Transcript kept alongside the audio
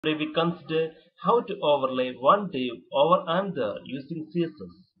Today we consider how to overlay one div over another using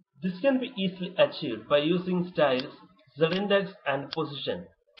CSS. This can be easily achieved by using styles zIndex and position.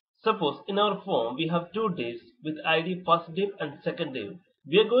 Suppose in our form we have two divs with ID first div and second div.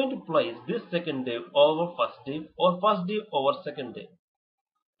 We are going to place this second div over first div or first div over second div.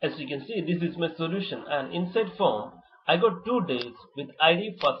 As you can see, this is my solution, and inside form I got two divs with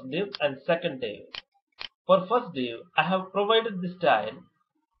ID first div and second div. For first div I have provided the style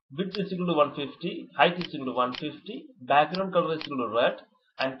width is equal to 150, height is equal to 150, background color is equal to red,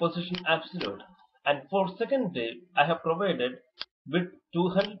 and position absolute. And for second div, I have provided width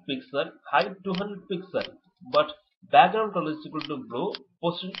 200 pixel, height 200 pixel, but background color is equal to blue,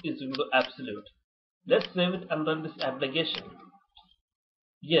 position is equal to absolute. Let's save it and run this application.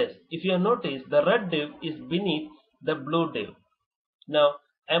 Yes, if you have noticed, the red div is beneath the blue div. Now,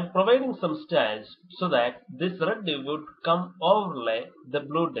 I am providing some styles so that this red div would come overlay the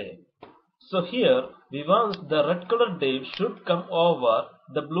blue div. So here we want the red color div should come over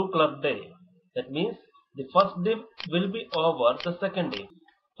the blue color div. That means the first div will be over the second div.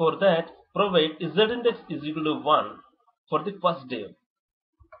 For that, provide zIndex is equal to 1 for the first div.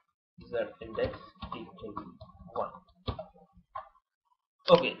 zIndex equal to 1.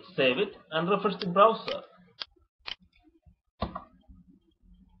 Okay, save it and refresh the browser.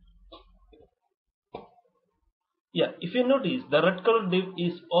 Yeah, if you notice, the red color div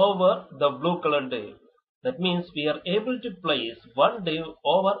is over the blue color div. That means we are able to place one div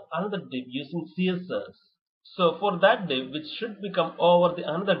over another div using CSS. So for that div which should become over the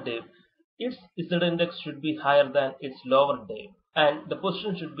another div, its zIndex should be higher than its lower div, and the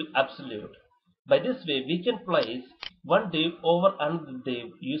position should be absolute. By this way we can place one div over another div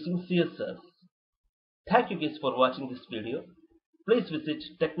using CSS. Thank you guys for watching this video. Please visit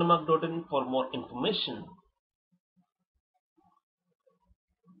technomark.in for more information.